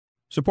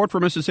Support for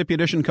Mississippi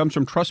Edition comes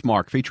from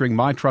Trustmark, featuring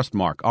My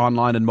Trustmark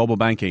online and mobile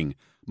banking.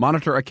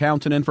 Monitor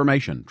accounts and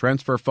information,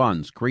 transfer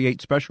funds, create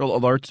special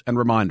alerts and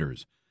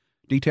reminders.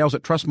 Details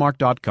at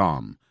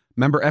trustmark.com.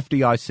 Member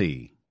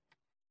FDIC.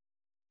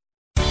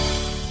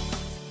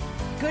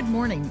 Good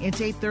morning.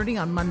 It's 8:30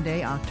 on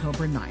Monday,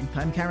 October 9th.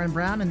 I'm Karen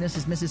Brown, and this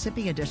is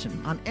Mississippi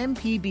Edition on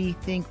MPB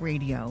Think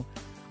Radio.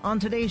 On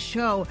today's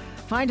show,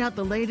 find out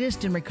the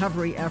latest in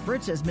recovery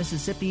efforts as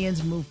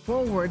Mississippians move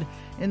forward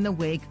in the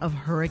wake of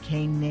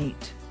Hurricane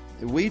Nate.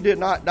 We did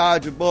not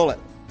dodge a bullet.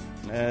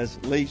 As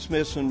Lee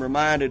Smithson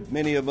reminded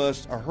many of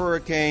us, a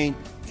hurricane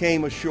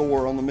came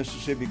ashore on the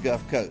Mississippi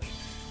Gulf Coast,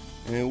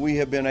 and we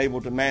have been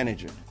able to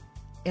manage it.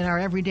 In our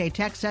Everyday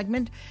Tech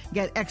segment,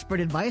 get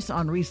expert advice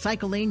on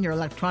recycling your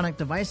electronic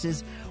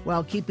devices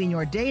while keeping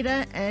your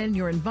data and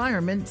your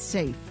environment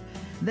safe.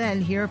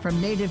 Then hear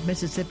from native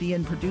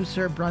Mississippian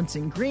producer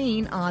Brunson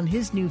Green on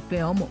his new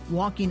film,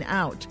 Walking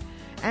Out.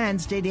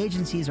 And state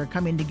agencies are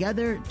coming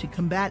together to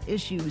combat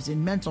issues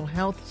in mental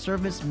health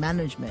service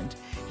management.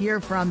 Hear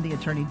from the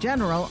Attorney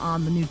General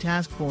on the new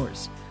task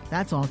force.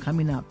 That's all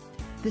coming up.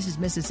 This is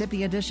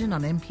Mississippi Edition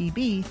on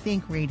MPB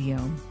Think Radio.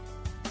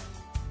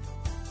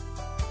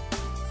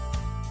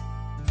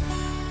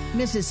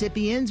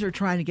 Mississippians are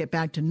trying to get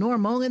back to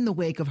normal in the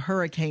wake of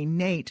Hurricane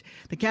Nate.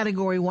 The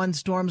Category 1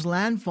 storm's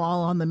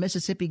landfall on the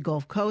Mississippi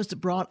Gulf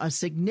Coast brought a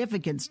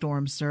significant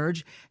storm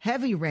surge,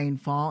 heavy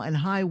rainfall, and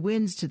high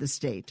winds to the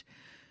state.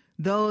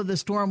 Though the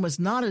storm was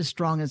not as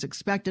strong as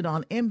expected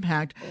on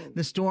impact,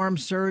 the storm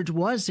surge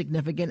was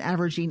significant,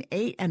 averaging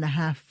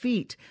 8.5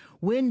 feet.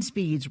 Wind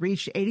speeds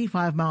reached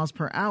 85 miles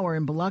per hour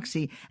in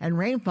Biloxi, and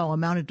rainfall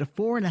amounted to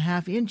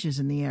 4.5 inches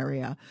in the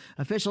area.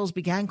 Officials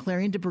began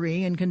clearing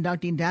debris and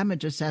conducting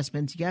damage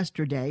assessments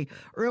yesterday.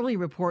 Early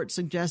reports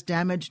suggest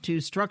damage to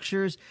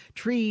structures,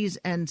 trees,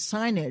 and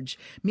signage.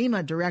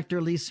 MEMA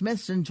Director Lee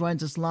Smithson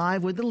joins us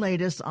live with the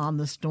latest on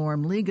the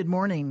storm. Lee, good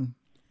morning.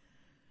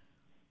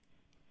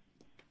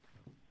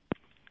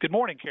 Good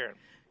morning, Karen.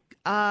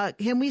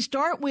 Can we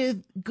start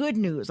with good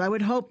news? I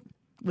would hope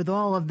with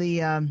all of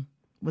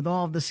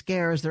the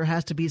scares, there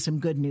has to be some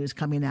good news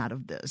coming out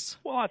of this.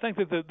 Well, I think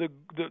that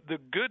the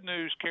good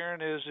news,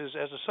 Karen, is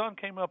as the sun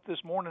came up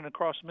this morning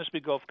across the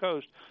Mississippi Gulf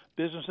Coast,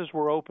 businesses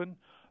were open.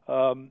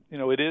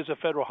 It is a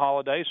federal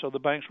holiday, so the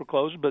banks were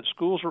closed, but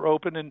schools are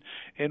open,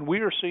 and we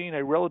are seeing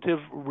a relative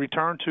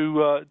return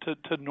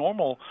to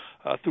normal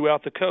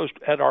throughout the coast.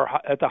 At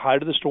the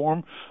height of the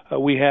storm,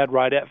 we had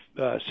right at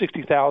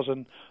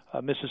 60,000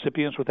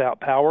 Mississippians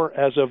without power.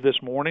 As of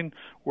this morning,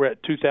 we're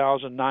at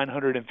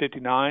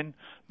 2,959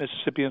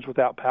 Mississippians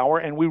without power,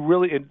 and we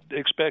really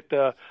expect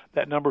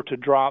that number to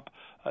drop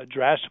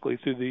drastically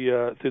through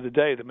the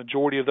day. The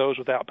majority of those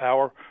without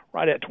power,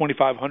 right at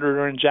 2,500,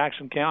 are in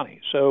Jackson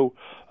County. So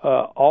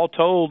all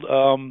told,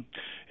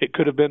 it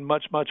could have been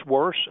much, much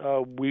worse.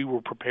 We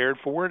were prepared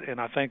for it,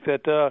 and I think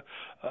that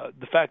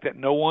the fact that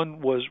no one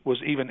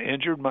was even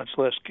injured, much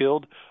less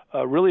killed,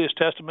 really is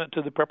testament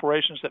to the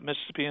preparations that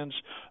Mississippians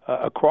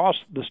across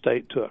the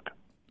state took.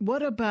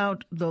 What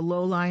about the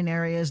low-lying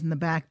areas in the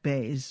back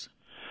bays?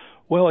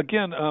 Well,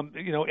 again,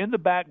 in the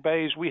back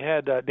bays, we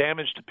had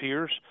damage to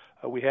piers.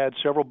 We had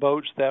several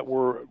boats that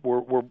were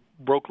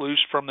broke loose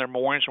from their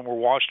moorings and were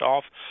washed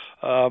off.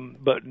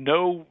 But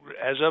no,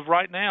 as of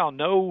right now,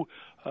 no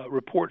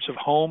reports of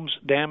homes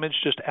damaged,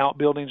 just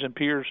outbuildings and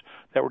piers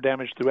that were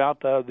damaged throughout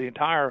the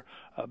entire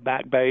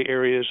back bay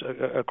areas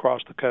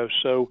across the coast.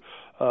 So,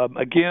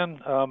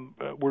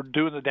 we're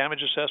doing the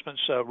damage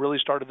assessments, really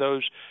started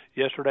those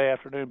yesterday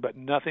afternoon, but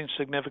nothing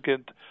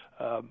significant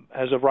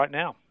as of right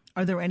now.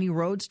 Are there any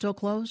roads still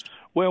closed?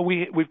 Well,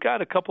 we've got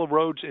a couple of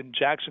roads in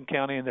Jackson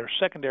County, and they're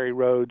secondary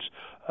roads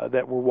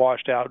that were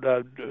washed out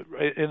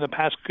in the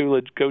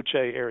Pascagoula-Goche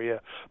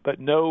area, but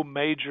no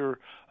major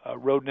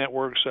road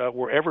networks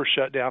were ever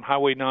shut down.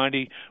 Highway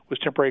 90 was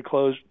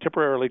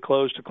temporarily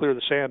closed to clear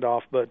the sand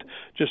off, but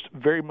just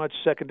very much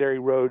secondary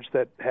roads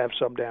that have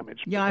some damage.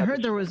 Yeah, I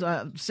heard there was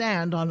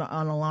sand on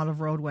a lot of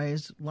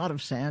roadways, a lot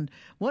of sand.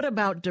 What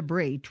about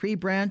debris? Tree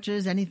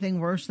branches, anything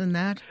worse than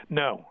that?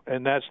 No,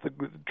 and that's the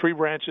tree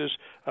branches,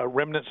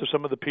 remnants of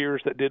some of the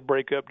piers that did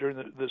break up during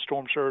the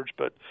storm surge,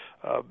 but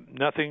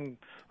nothing.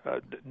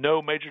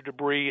 No major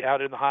debris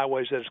out in the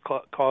highways that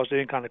has caused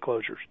any kind of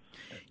closures.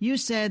 You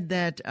said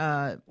that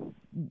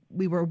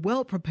we were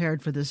well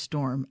prepared for this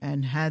storm,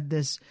 and had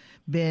this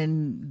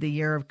been the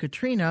year of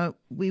Katrina,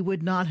 we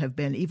would not have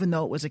been, even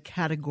though it was a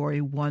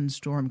Category 1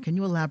 storm. Can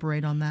you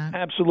elaborate on that?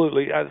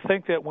 Absolutely. I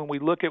think that when we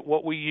look at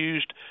what we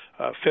used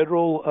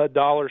federal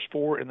dollars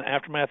for in the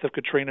aftermath of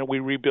Katrina, we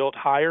rebuilt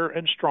higher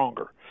and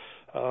stronger.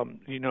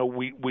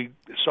 We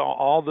saw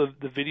all the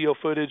video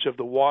footage of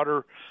the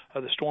water,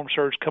 the storm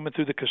surge coming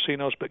through the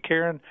casinos. But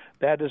Karen,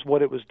 that is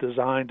what it was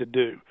designed to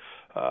do.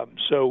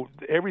 So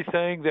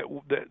everything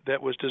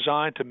that was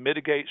designed to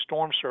mitigate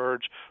storm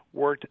surge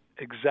worked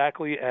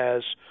exactly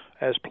as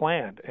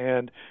planned.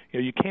 And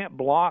you can't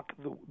block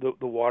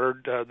the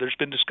water. There's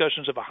been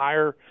discussions of a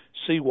higher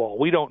seawall.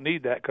 We don't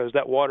need that because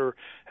that water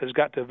has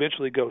got to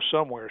eventually go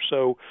somewhere.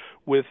 So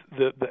with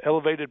the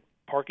elevated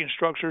parking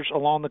structures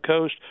along the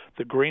coast,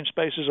 the green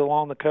spaces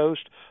along the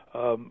coast.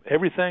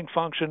 Everything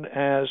functioned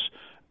as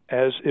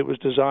it was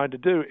designed to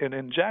do. And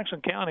in Jackson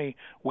County,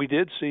 we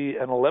did see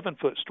an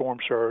 11-foot storm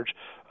surge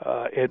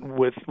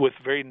with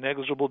very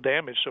negligible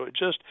damage. So it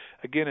just,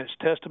 again, it's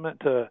testament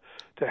to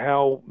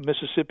how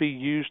Mississippi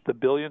used the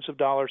billions of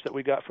dollars that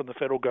we got from the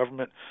federal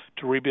government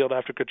to rebuild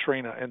after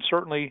Katrina. And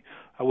certainly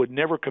I would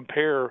never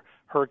compare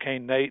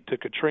Hurricane Nate to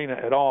Katrina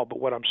at all. But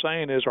what I'm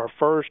saying is our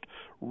first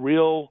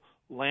real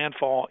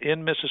landfall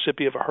in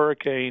Mississippi of a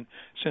hurricane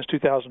since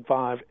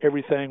 2005,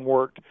 everything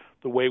worked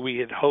the way we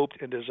had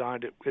hoped and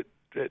designed it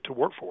to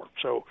work for.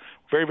 So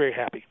very, very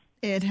happy.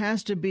 It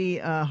has to be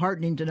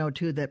heartening to know,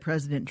 too, that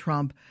President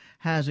Trump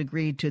has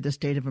agreed to the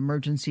state of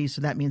emergency.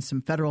 So that means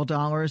some federal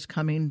dollars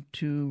coming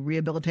to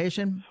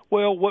rehabilitation?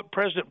 Well, what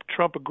President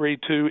Trump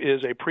agreed to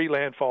is a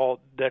pre-landfall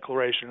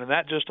declaration, and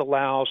that just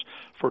allows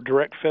for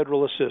direct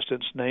federal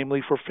assistance,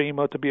 namely for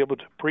FEMA to be able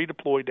to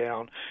pre-deploy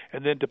down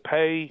and then to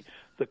pay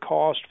the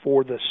cost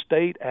for the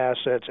state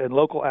assets and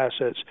local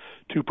assets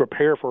to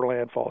prepare for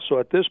landfall. So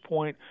at this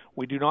point,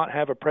 we do not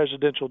have a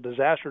presidential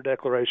disaster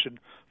declaration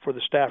for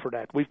the Stafford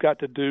Act. We've got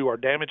to do our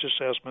damage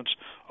assessments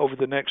over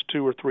the next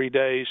 2 or 3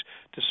 days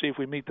to see if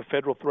we meet the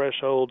federal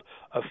threshold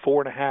of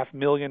 $4.5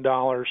 million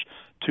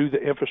to the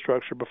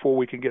infrastructure before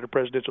we can get a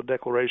presidential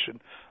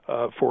declaration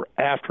for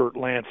after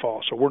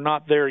landfall. So we're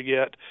not there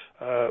yet,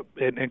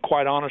 and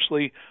quite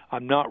honestly,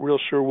 I'm not real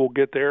sure we'll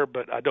get there,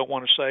 but I don't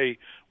want to say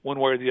one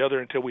way or the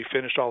other until we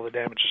finished all the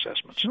damage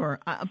assessments.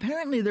 Sure.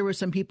 Apparently there were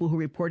some people who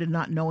reported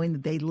not knowing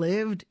that they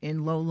lived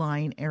in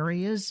low-lying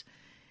areas.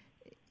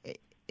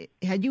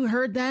 Had you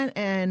heard that,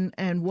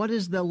 and what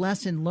is the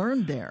lesson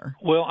learned there?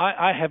 Well,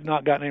 I have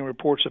not gotten any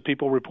reports of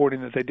people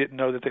reporting that they didn't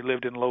know that they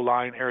lived in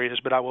low-lying areas,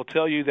 but I will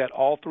tell you that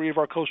all 3 of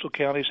our coastal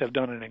counties have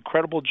done an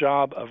incredible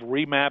job of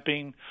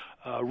remapping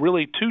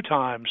really 2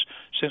 times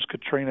since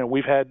Katrina.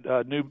 We've had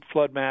new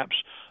flood maps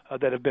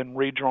that have been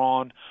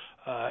redrawn.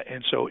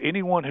 And so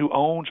anyone who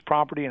owns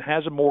property and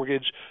has a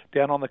mortgage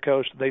down on the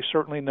coast, they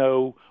certainly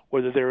know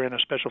whether they're in a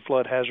special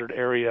flood hazard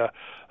area.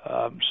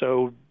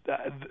 So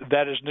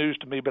that is news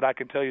to me, but I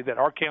can tell you that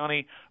our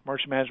county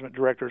emergency management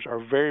directors are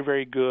very,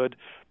 very good.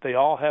 They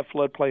all have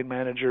floodplain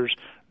managers.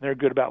 They're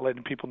good about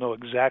letting people know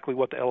exactly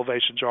what the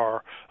elevations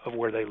are of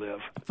where they live.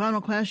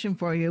 Final question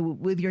for you.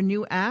 With your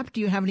new app,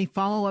 do you have any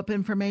follow-up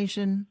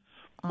information?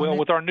 Well,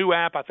 with our new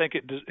app, I think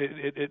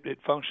it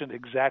functioned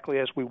exactly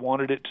as we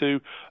wanted it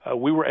to.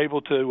 We were able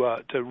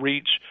to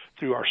reach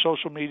through our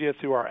social media,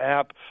 through our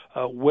app,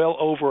 well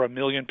over 1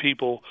 million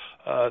people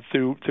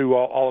through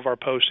all of our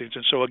postings.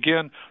 And so,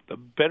 again, the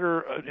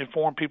better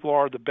informed people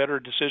are, the better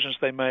decisions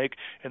they make.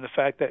 And the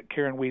fact that,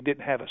 Karen, we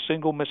didn't have a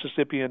single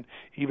Mississippian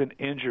even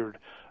injured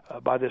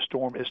by this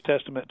storm is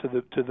testament to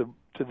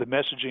the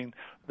messaging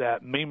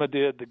that MEMA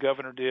did, the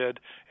governor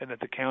did, and that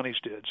the counties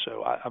did.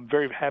 So I'm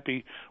very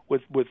happy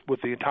with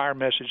the entire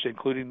message,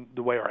 including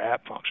the way our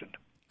app functioned.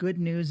 Good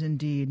news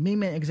indeed.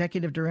 MEMA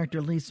Executive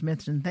Director Lee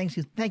Smithson.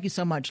 Thank you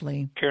so much,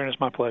 Lee. Karen, it's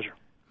my pleasure.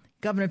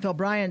 Governor Phil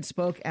Bryant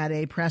spoke at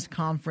a press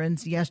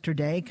conference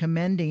yesterday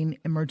commending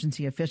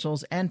emergency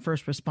officials and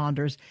first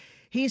responders.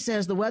 He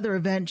says the weather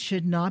event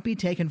should not be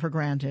taken for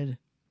granted.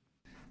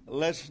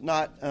 Let's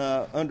not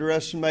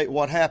underestimate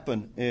what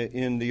happened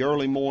in the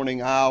early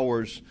morning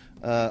hours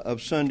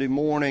of Sunday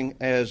morning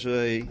as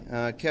a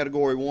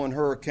Category 1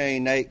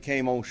 Hurricane Nate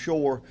came on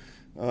shore.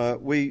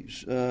 With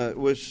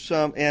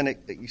some in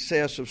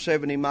excess of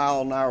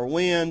 70-mile-an-hour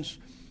winds,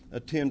 a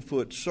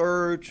 10-foot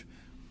surge.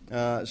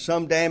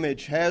 Some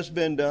damage has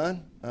been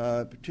done,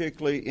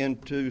 particularly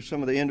into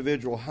some of the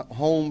individual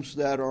homes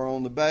that are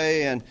on the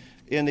bay and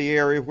in the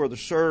area where the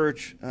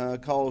surge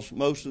caused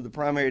most of the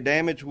primary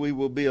damage. We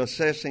will be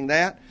assessing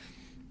that.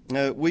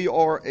 We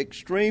are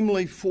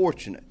extremely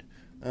fortunate.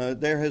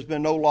 There has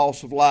been no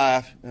loss of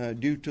life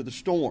due to the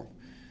storm.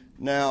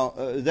 Now,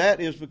 that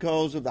is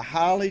because of the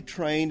highly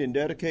trained and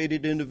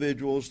dedicated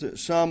individuals, that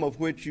some of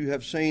which you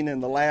have seen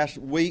in the last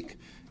week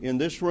in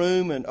this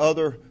room and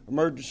other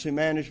emergency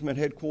management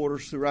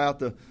headquarters throughout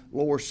the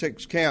lower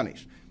 6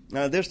 counties.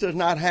 Now, this does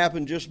not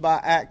happen just by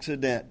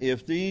accident.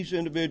 If these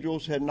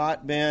individuals had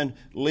not been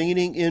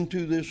leaning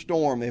into this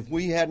storm, if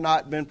we had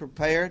not been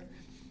prepared,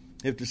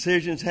 if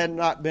decisions had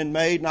not been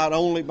made not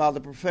only by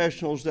the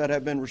professionals that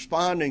have been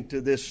responding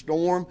to this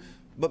storm,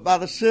 but by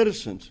the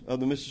citizens of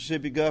the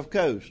Mississippi Gulf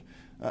Coast.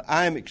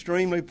 I am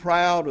extremely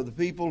proud of the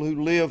people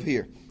who live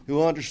here,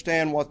 who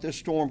understand what this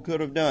storm could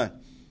have done,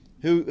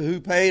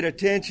 who paid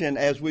attention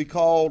as we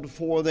called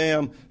for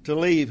them to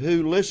leave,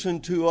 who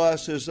listened to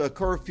us as a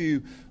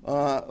curfew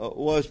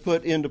was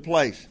put into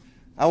place.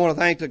 I want to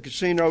thank the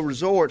casino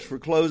resorts for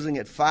closing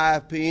at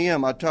 5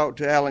 p.m. I talked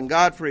to Alan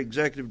Godfrey,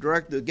 Executive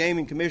Director of the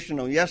Gaming Commission,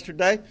 on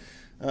yesterday.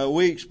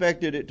 We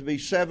expected it to be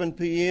 7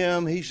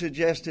 p.m. He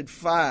suggested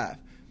 5.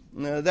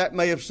 Now, that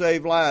may have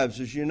saved lives.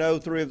 As you know,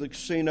 3 of the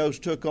casinos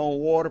took on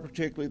water,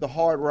 particularly the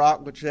Hard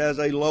Rock, which has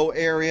a low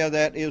area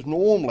that is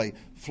normally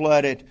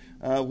flooded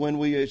when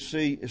we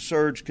see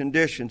surge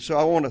conditions. So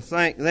I want to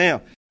thank them.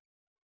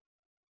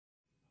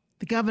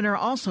 The governor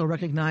also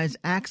recognized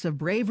acts of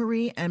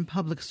bravery and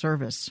public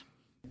service.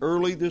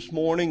 Early this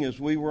morning, as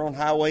we were on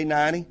Highway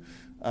 90,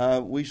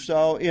 we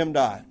saw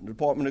MDOT,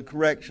 Department of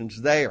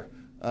Corrections, there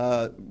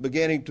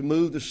beginning to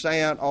move the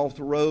sand off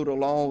the road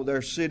along with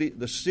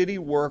the city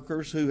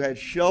workers who had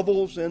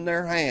shovels in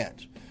their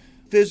hands,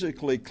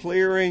 physically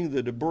clearing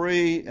the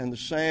debris and the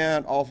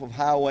sand off of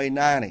Highway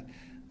 90.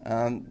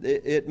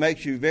 It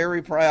makes you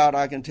very proud,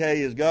 I can tell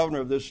you, as governor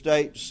of this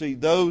state, to see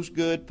those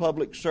good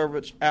public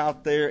servants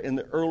out there in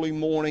the early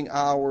morning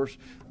hours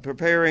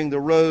preparing the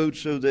road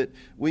so that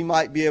we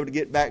might be able to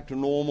get back to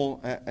normal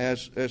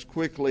as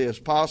quickly as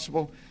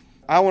possible.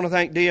 I want to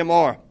thank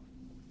DMR.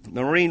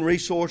 Marine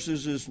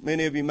Resources, as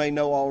many of you may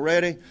know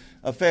already,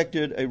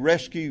 effected a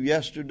rescue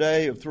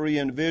yesterday of 3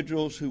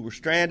 individuals who were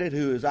stranded,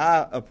 who, as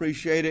I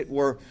appreciate it,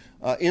 were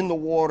in the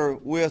water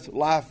with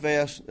life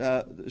vests,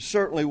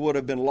 certainly would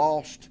have been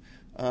lost.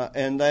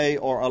 And they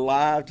are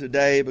alive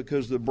today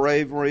because of the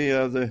bravery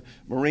of the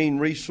Marine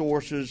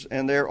Resources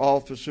and their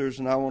officers,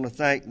 and I want to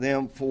thank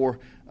them for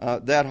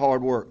that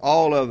hard work.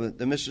 All of it,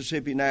 the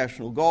Mississippi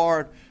National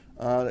Guard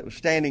that was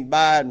standing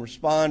by and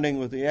responding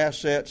with the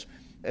assets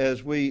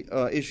as we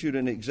issued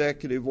an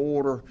executive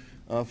order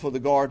for the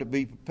Guard to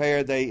be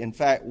prepared. They, in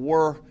fact,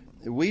 were.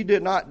 We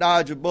did not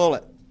dodge a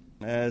bullet.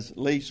 As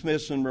Lee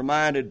Smithson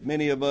reminded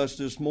many of us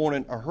this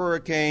morning, a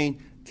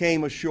hurricane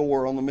came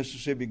ashore on the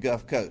Mississippi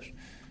Gulf Coast,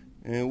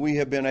 and we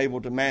have been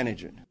able to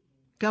manage it.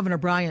 Governor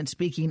Bryant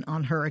speaking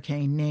on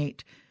Hurricane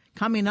Nate.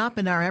 Coming up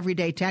in our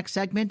Everyday Tech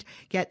segment,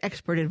 get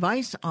expert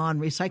advice on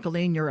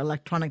recycling your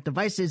electronic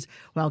devices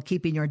while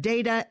keeping your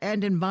data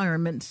and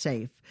environment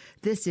safe.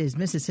 This is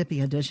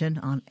Mississippi Edition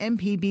on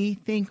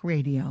MPB Think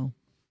Radio.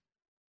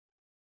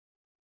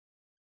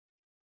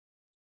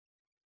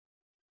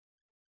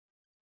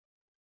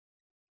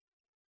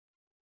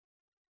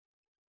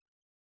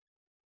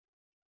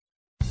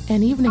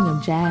 An evening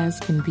of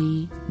jazz can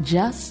be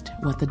just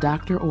what the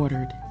doctor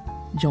ordered.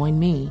 Join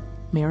me,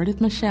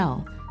 Meredith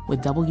Michelle,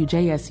 with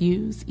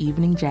WJSU's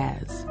Evening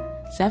Jazz,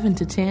 7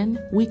 to 10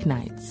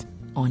 weeknights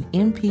on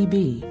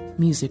MPB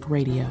Music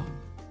Radio.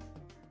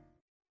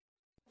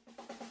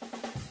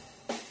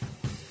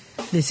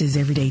 This is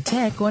Everyday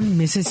Tech on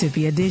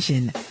Mississippi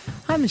Edition.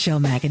 I'm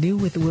Michelle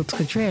McAdoo with Wilts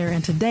Cottrell,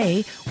 and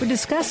today we're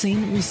discussing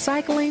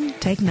recycling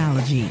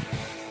technology.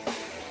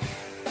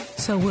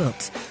 So,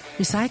 Wilts,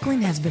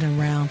 recycling has been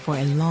around for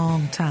a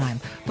long time,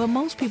 but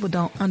most people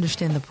don't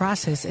understand the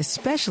process,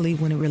 especially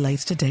when it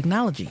relates to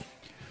technology.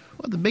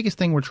 Well, the biggest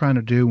thing we're trying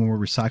to do when we're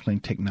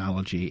recycling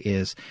technology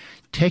is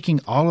taking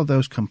all of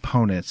those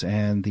components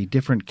and the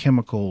different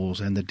chemicals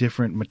and the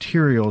different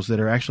materials that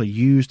are actually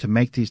used to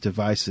make these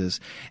devices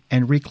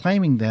and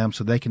reclaiming them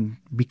so they can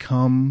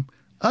become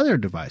other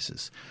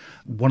devices.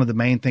 One of the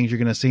main things you're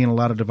going to see in a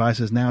lot of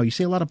devices now, you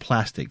see a lot of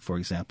plastic, for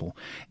example.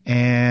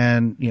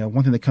 And,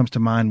 one thing that comes to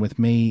mind with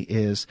me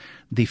is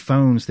the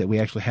phones that we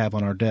actually have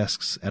on our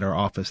desks at our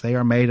office. They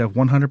are made of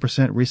 100%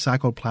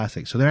 recycled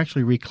plastic. So they're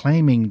actually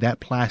reclaiming that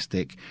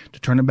plastic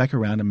to turn it back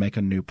around and make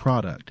a new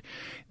product.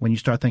 When you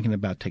start thinking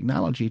about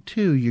technology,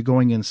 too, you're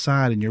going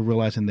inside and you're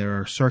realizing there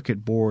are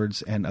circuit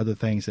boards and other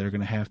things that are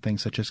going to have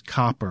things such as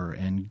copper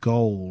and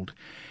gold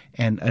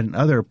and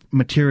other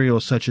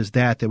materials such as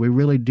that we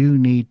really do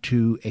need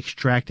to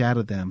extract out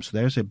of them. So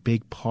there's a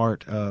big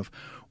part of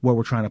what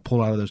we're trying to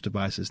pull out of those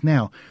devices.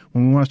 Now,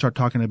 when we want to start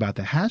talking about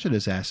the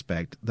hazardous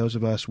aspect, those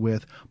of us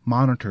with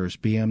monitors,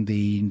 be them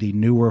the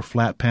newer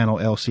flat panel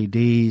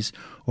LCDs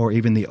or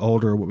even the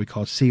older what we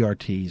call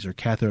CRTs or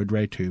cathode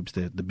ray tubes,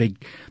 the big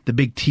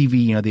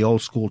TV, the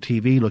old school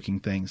TV looking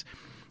things,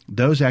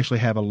 those actually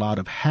have a lot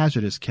of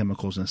hazardous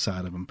chemicals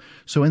inside of them.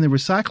 So in the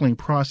recycling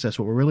process,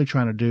 what we're really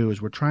trying to do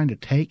is we're trying to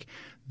take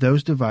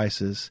those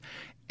devices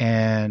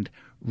and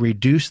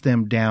reduce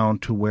them down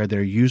to where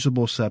they're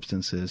usable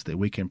substances that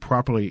we can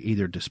properly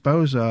either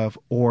dispose of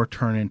or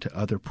turn into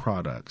other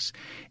products.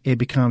 It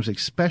becomes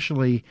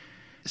especially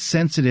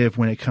sensitive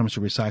when it comes to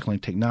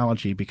recycling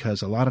technology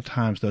because a lot of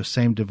times those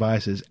same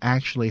devices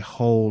actually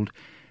hold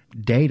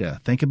data.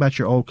 Think about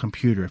your old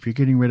computer. If you're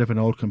getting rid of an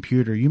old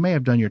computer, you may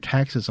have done your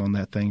taxes on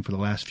that thing for the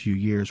last few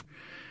years.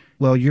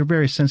 Well, your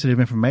very sensitive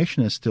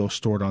information is still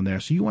stored on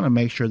there, so you want to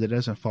make sure that it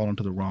doesn't fall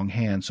into the wrong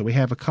hands. So we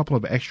have a couple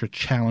of extra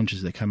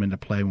challenges that come into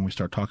play when we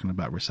start talking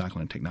about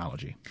recycling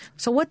technology.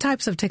 So what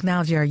types of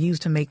technology are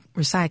used to make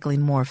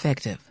recycling more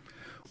effective?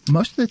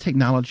 Most of the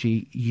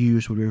technology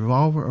used would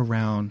revolve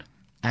around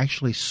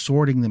actually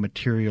sorting the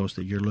materials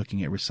that you're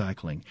looking at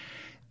recycling.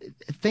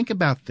 Think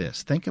about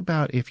this. Think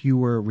about if you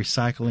were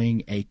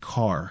recycling a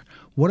car.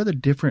 What are the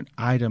different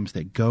items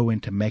that go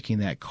into making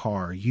that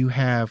car? You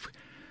have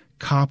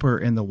copper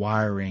in the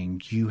wiring.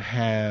 You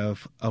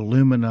have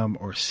aluminum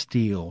or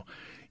steel.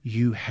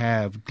 You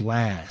have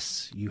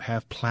glass. You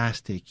have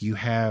plastic. You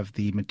have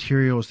the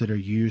materials that are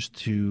used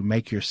to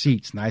make your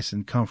seats nice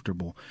and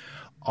comfortable.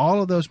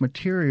 All of those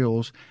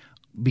materials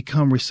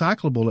become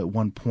recyclable at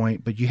one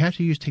point, but you have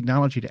to use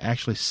technology to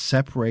actually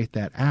separate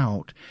that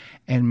out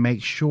and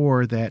make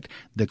sure that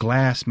the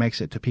glass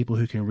makes it to people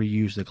who can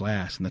reuse the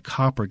glass and the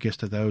copper gets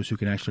to those who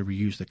can actually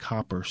reuse the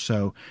copper.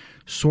 So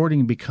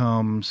sorting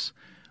becomes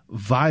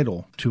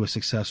vital to a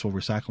successful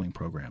recycling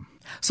program.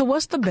 So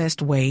what's the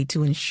best way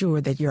to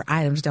ensure that your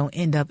items don't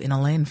end up in a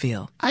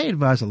landfill? I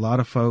advise a lot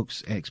of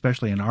folks,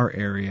 especially in our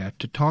area,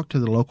 to talk to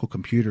the local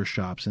computer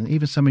shops and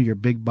even some of your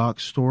big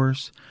box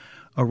stores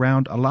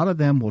around. A lot of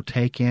them will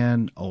take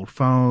in old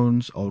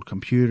phones, old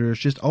computers,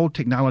 just old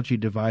technology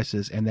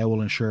devices, and they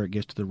will ensure it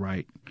gets to the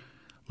right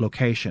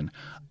location.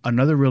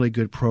 Another really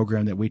good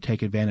program that we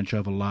take advantage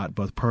of a lot,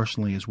 both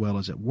personally as well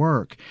as at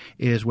work,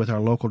 is with our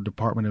local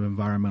Department of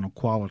Environmental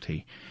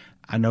Quality.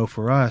 I know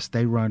for us,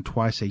 they run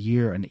twice a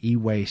year an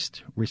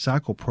e-waste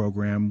recycle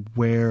program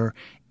where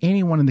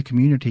anyone in the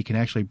community can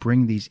actually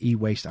bring these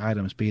e-waste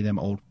items, be them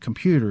old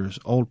computers,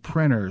 old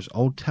printers,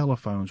 old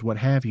telephones, what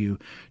have you,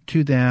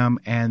 to them,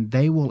 and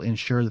they will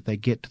ensure that they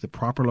get to the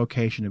proper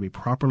location to be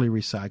properly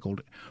recycled,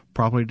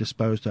 properly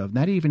disposed of. And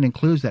that even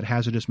includes that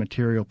hazardous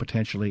material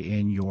potentially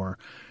in your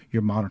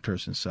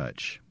monitors and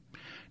such.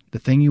 The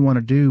thing you want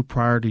to do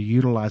prior to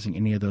utilizing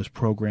any of those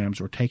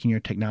programs or taking your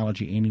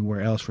technology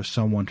anywhere else for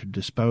someone to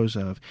dispose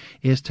of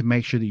is to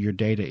make sure that your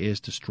data is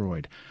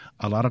destroyed.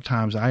 A lot of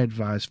times I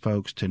advise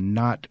folks to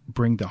not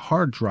bring the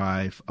hard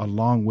drive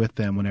along with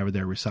them whenever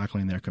they're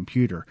recycling their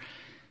computer.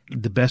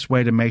 The best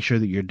way to make sure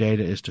that your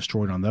data is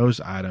destroyed on those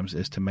items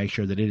is to make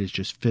sure that it is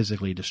just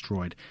physically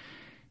destroyed.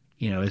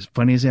 You know, as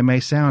funny as it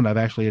may sound, I've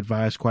actually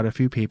advised quite a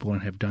few people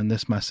and have done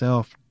this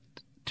myself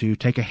to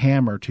take a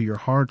hammer to your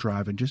hard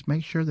drive and just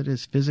make sure that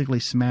it's physically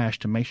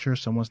smashed to make sure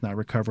someone's not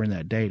recovering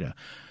that data.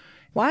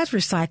 Why is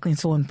recycling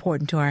so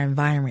important to our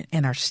environment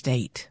and our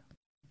state?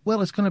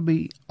 Well, it's going to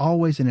be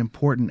always an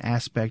important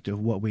aspect of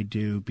what we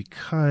do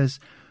because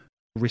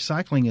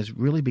recycling is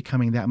really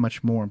becoming that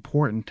much more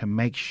important to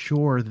make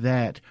sure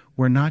that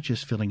we're not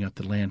just filling up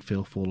the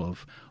landfill full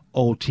of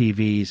old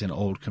TVs and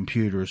old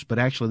computers, but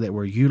actually that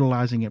we're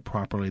utilizing it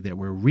properly, that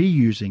we're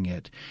reusing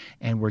it,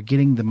 and we're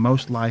getting the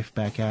most life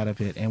back out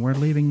of it, and we're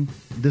leaving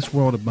this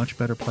world a much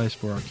better place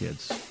for our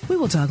kids. We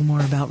will talk more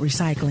about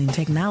recycling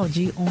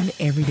technology on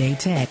Everyday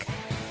Tech,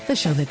 the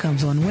show that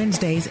comes on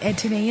Wednesdays at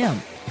 10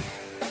 a.m.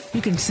 You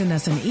can send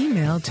us an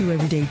email to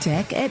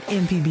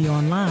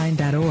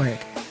everydaytech@mpbonline.org.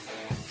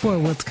 For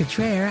Wiltz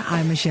Cottrell,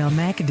 I'm Michelle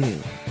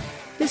McAdoo.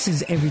 This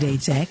is Everyday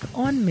Tech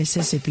on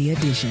Mississippi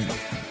Edition.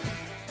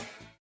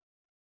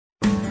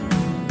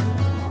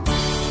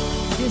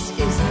 This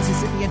is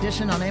Mississippi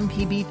Edition on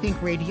MPB Think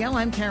Radio.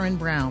 I'm Karen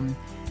Brown.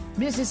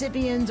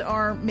 Mississippians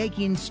are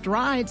making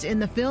strides in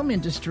the film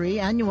industry.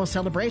 Annual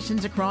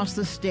celebrations across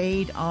the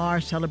state are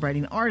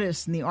celebrating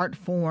artists in the art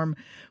form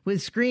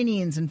with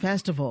screenings and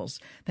festivals.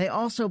 They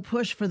also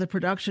push for the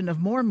production of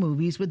more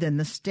movies within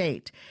the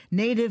state.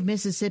 Native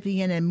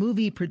Mississippian and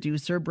movie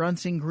producer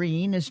Brunson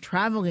Green is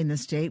traveling the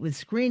state with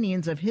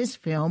screenings of his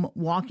film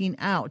Walking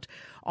Out,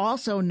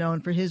 also known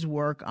for his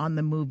work on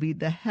the movie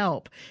The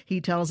Help.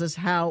 He tells us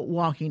how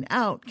Walking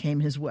Out came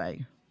his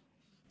way.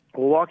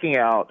 Well, Walking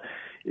Out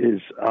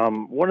is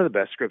one of the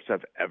best scripts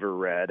I've ever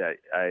read.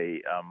 I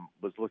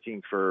was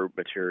looking for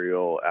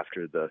material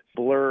after the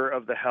blur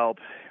of The Help,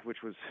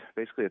 which was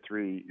basically a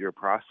 3-year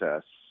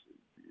process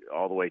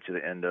all the way to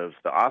the end of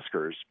the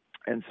Oscars.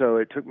 And so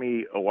it took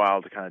me a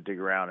while to kind of dig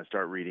around and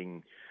start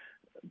reading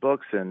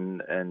books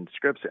and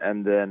scripts.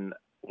 And then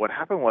what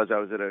happened was I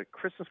was at a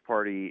Christmas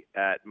party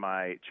at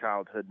my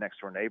childhood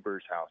next-door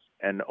neighbor's house.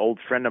 An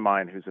old friend of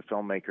mine who's a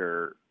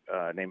filmmaker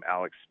named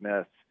Alex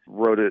Smith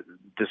wrote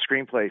the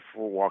screenplay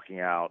for Walking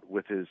Out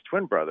with his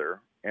twin brother,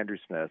 Andrew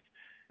Smith.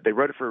 They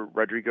wrote it for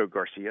Rodrigo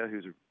Garcia,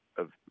 who's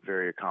a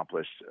very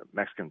accomplished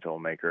Mexican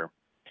filmmaker.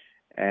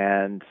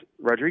 And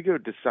Rodrigo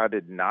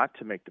decided not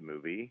to make the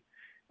movie.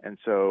 And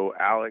so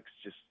Alex,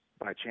 just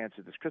by chance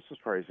at this Christmas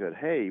party, said,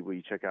 "Hey, will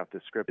you check out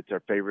this script? It's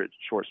our favorite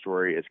short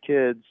story as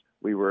kids.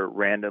 We were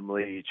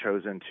randomly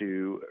chosen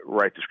to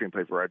write the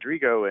screenplay for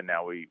Rodrigo, and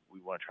now we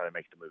want to try to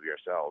make the movie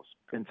ourselves."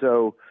 And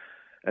so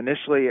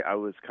initially I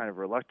was kind of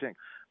reluctant,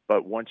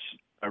 but once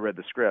I read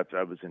the script,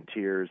 I was in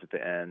tears at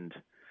the end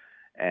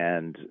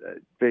and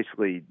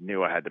basically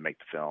knew I had to make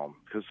the film.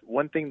 Because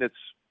one thing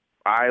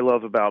I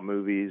love about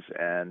movies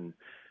and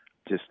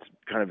just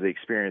kind of the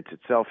experience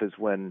itself is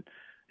when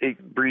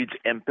it breeds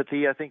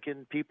empathy, I think,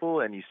 in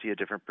people, and you see a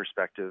different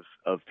perspective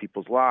of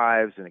people's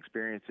lives and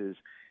experiences.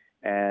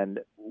 And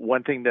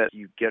one thing that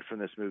you get from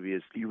this movie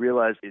is you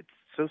realize it's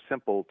so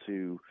simple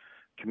to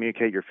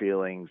communicate your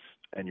feelings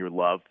and your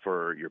love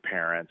for your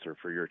parents or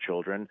for your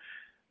children,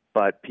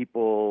 but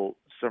people,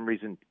 for some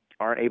reason,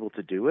 aren't able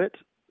to do it.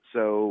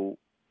 So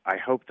I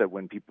hope that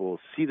when people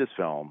see this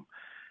film,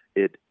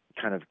 it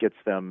kind of gets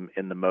them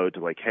in the mode to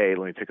like, hey,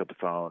 let me pick up the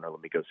phone or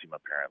let me go see my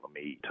parent. Let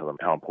me tell them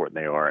how important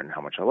they are and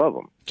how much I love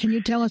them. Can you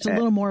tell us a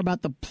little more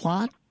about the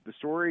plot? The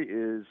story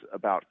is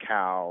about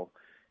Cal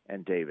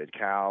and David.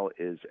 Cal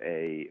is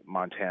a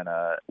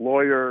Montana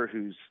lawyer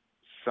whose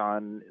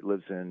son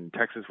lives in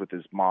Texas with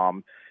his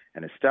mom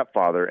and his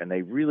stepfather, and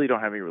they really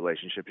don't have any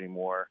relationship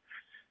anymore.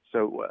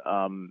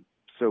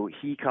 So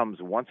he comes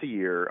once a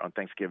year on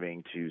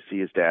Thanksgiving to see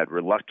his dad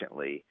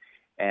reluctantly.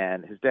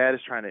 And his dad is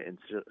trying to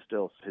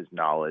instill his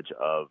knowledge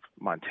of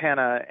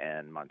Montana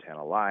and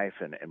Montana life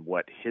and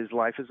what his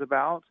life is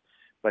about.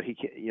 But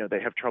they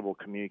have trouble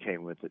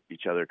communicating with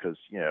each other because,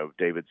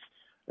 David's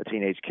a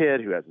teenage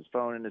kid who has his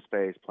phone in his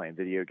face playing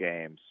video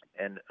games.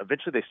 And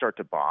eventually they start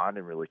to bond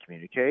and really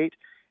communicate.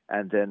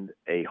 And then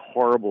a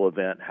horrible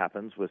event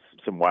happens with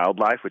some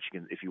wildlife, which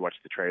if you watch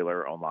the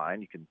trailer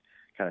online, you can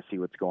kind of see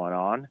what's going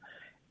on.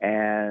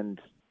 And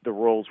the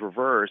roles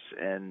reverse,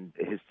 and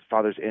his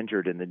father's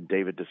injured, and then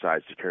David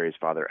decides to carry his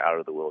father out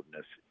of the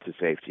wilderness to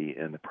safety.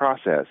 In the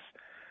process,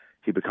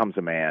 he becomes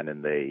a man,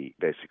 and they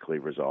basically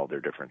resolve their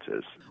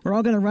differences. We're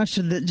all going to rush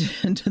to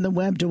the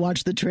web to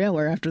watch the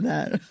trailer after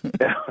that.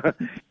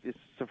 It's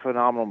a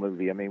phenomenal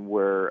movie. I mean,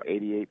 we're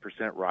 88%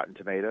 Rotten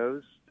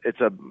Tomatoes. It's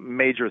a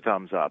major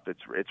thumbs up.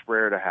 It's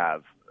rare to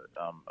have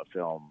a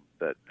film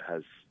that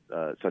has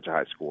such a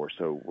high score,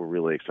 so we're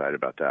really excited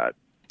about that.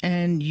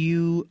 And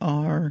you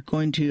are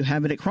going to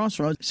have it at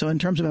Crossroads. So in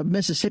terms of a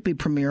Mississippi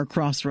premiere,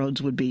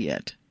 Crossroads would be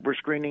it. We're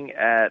screening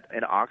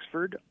in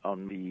Oxford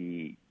on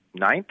the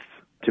 9th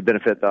to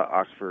benefit the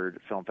Oxford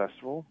Film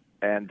Festival.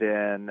 And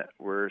then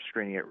we're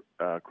screening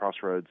at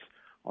Crossroads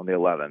on the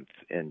 11th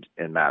in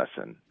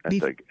Madison at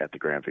the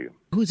Grandview.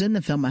 Who's in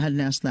the film? I hadn't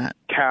asked that.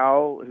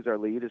 Cal, who's our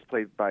lead, is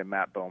played by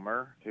Matt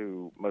Bomer,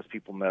 who most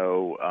people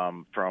know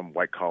from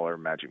White Collar,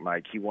 Magic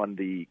Mike. He won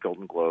the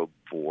Golden Globe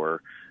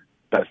for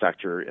Best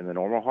Actor in the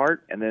Normal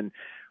Heart. And then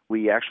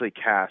we actually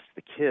cast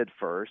the kid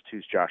first,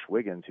 who's Josh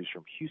Wiggins, who's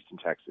from Houston,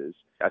 Texas.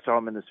 I saw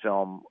him in this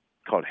film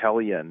called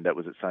Hellion that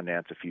was at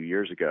Sundance a few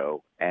years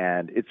ago.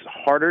 And it's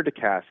harder to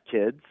cast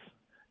kids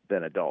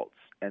than adults.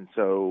 And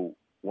so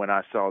when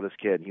I saw this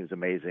kid, he was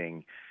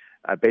amazing.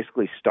 I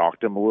basically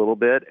stalked him a little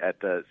bit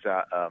at the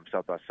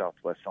South by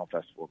Southwest Film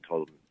Festival and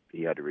told him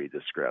he had to read the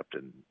script,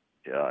 and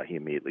he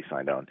immediately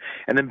signed on.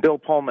 And then Bill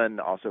Pullman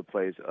also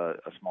plays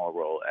a small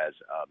role as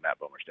Matt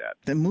Bomer's dad.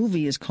 The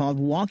movie is called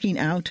Walking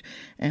Out,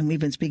 and we've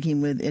been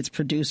speaking with its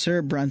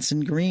producer,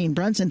 Brunson Green.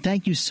 Brunson,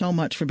 thank you so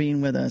much for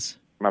being with us.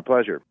 My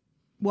pleasure.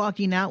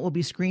 Walking Out will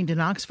be screened in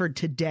Oxford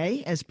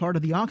today as part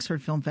of the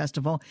Oxford Film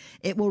Festival.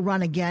 It will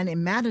run again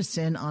in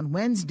Madison on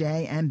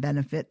Wednesday and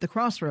benefit the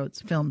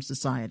Crossroads Film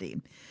Society.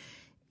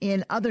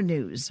 In other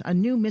news, a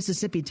new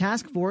Mississippi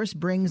task force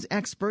brings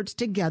experts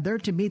together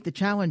to meet the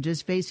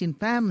challenges facing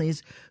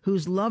families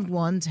whose loved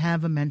ones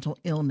have a mental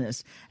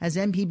illness. As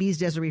MPB's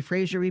Desiree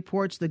Frazier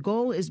reports, the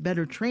goal is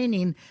better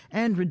training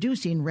and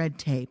reducing red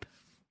tape.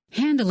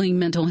 Handling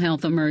mental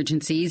health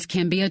emergencies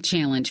can be a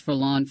challenge for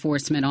law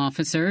enforcement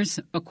officers,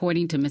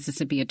 according to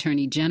Mississippi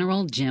Attorney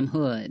General Jim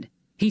Hood.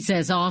 He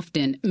says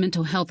often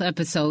mental health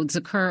episodes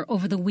occur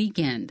over the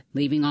weekend,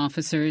 leaving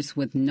officers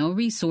with no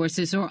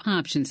resources or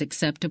options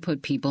except to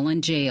put people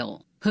in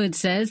jail. Hood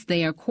says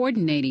they are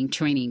coordinating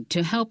training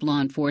to help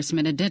law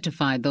enforcement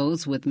identify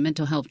those with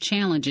mental health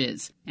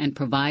challenges and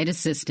provide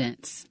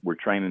assistance. We're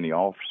training the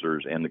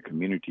officers and the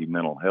community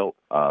mental health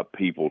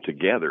people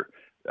together.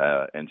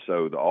 And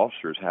so the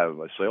officers have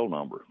a cell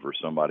number for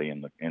somebody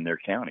in their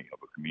county of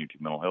a community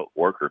mental health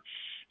worker,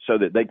 so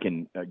that they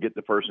can get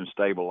the person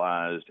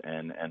stabilized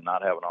and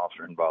not have an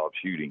officer-involved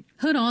shooting.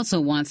 Hood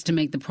also wants to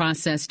make the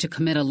process to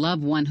commit a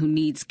loved one who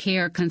needs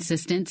care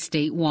consistent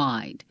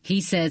statewide. He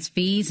says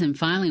fees and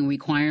filing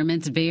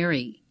requirements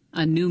vary.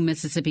 A new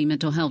Mississippi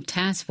Mental Health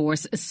Task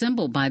Force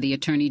assembled by the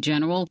Attorney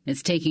General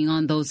is taking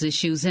on those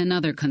issues and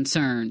other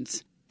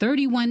concerns.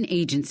 31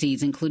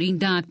 agencies, including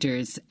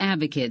doctors,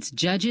 advocates,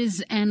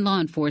 judges, and law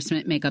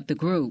enforcement, make up the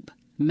group.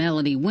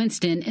 Melody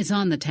Winston is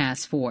on the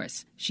task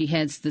force. She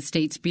heads the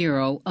state's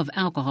Bureau of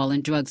Alcohol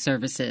and Drug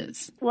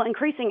Services. Well,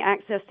 increasing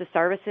access to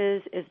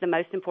services is the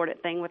most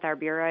important thing with our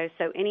Bureau.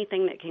 So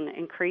anything that can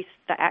increase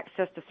the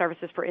access to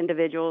services for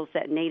individuals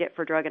that need it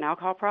for drug and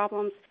alcohol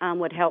problems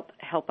would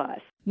help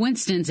us.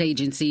 Winston's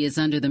agency is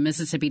under the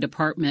Mississippi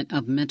Department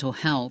of Mental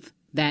Health.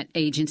 That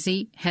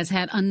agency has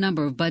had a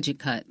number of budget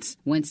cuts.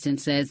 Winston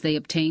says they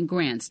obtain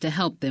grants to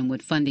help them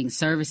with funding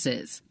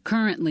services.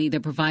 Currently, they're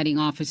providing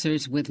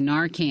officers with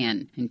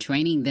Narcan and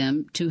training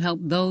them to help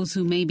those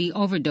who may be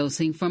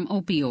overdosing from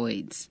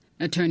opioids.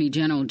 Attorney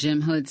General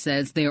Jim Hood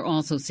says they are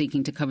also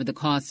seeking to cover the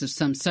costs of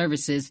some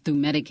services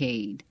through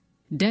Medicaid.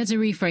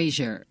 Desiree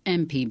Frazier,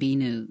 MPB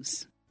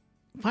News.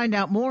 Find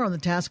out more on the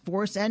task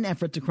force and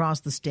efforts across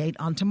the state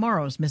on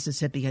tomorrow's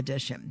Mississippi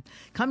edition.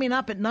 Coming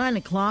up at 9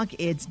 o'clock,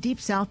 it's Deep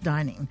South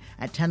Dining.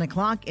 At 10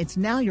 o'clock, it's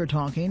Now You're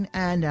Talking.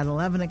 And at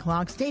 11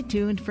 o'clock, stay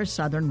tuned for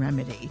Southern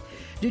Remedy.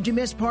 Did you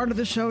miss part of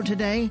the show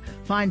today?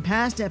 Find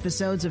past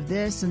episodes of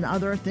this and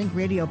other Think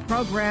Radio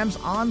programs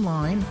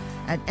online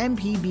at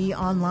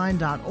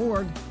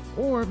mpbonline.org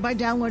or by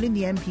downloading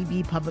the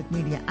MPB Public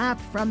Media app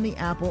from the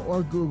Apple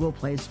or Google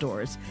Play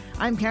stores.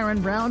 I'm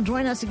Karen Brown.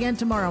 Join us again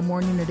tomorrow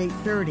morning at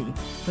 8:30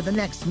 for the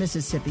next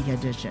Mississippi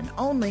edition,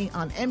 only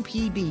on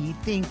MPB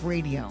Think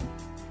Radio.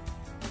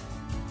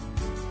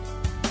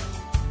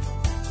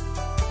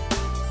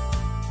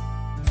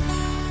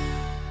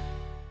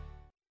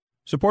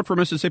 Support for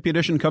Mississippi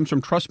Edition comes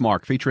from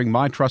Trustmark, featuring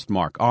My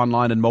Trustmark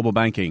online and mobile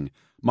banking.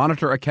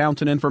 Monitor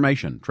accounts and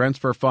information,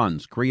 transfer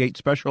funds, create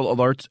special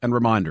alerts and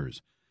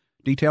reminders.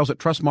 Details at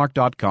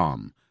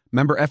trustmark.com.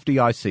 Member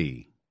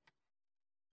FDIC.